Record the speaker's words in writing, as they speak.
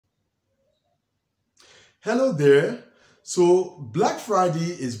Hello there. So Black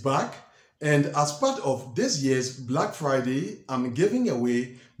Friday is back, and as part of this year's Black Friday, I'm giving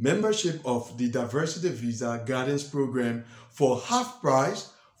away membership of the Diversity Visa Guardians program for half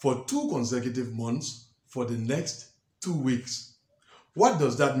price for 2 consecutive months for the next 2 weeks. What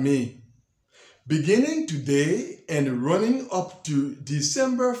does that mean? Beginning today and running up to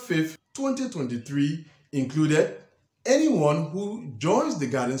December 5th, 2023 included, anyone who joins the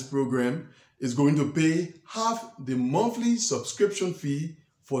Guardians program is going to pay half the monthly subscription fee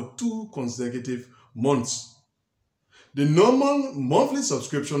for 2 consecutive months. The normal monthly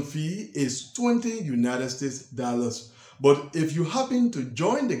subscription fee is $20 US, but if you happen to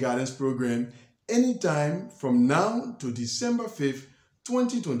join the Guardians program anytime from now to December 5th,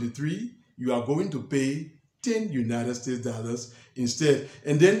 2023, you are going to pay $10 instead.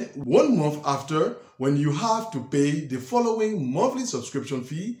 And then 1 month after, when you have to pay the following monthly subscription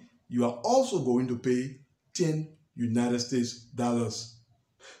fee, you are also going to pay $10.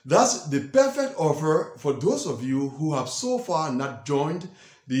 That's the perfect offer for those of you who have so far not joined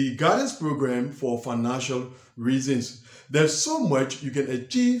the Guardians program for financial reasons. There's so much you can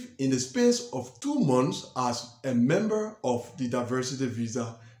achieve in the space of 2 months as a member of the Diversity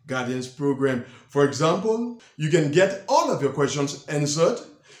Visa Guardians program. For example, you can get all of your questions answered.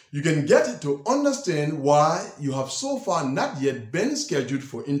 You can get to understand why you have so far not yet been scheduled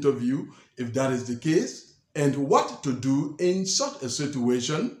for interview, if that is the case, and what to do in such a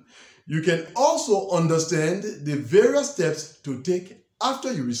situation. You can also understand the various steps to take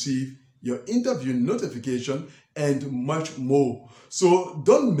after you receive your interview notification and much more. So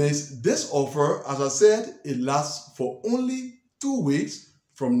don't miss this offer. As I said, it lasts for only 2 weeks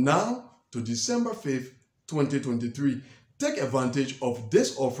from now to December 5th, 2023. Take advantage of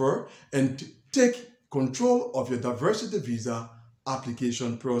this offer and take control of your diversity visa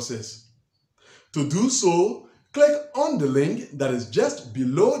application process. To do so, click on the link that is just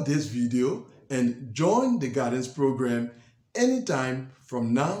below this video and join the Guardians program anytime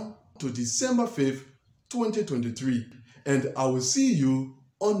from now to December 5th, 2023. And I will see you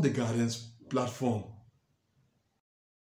on the Guardians platform.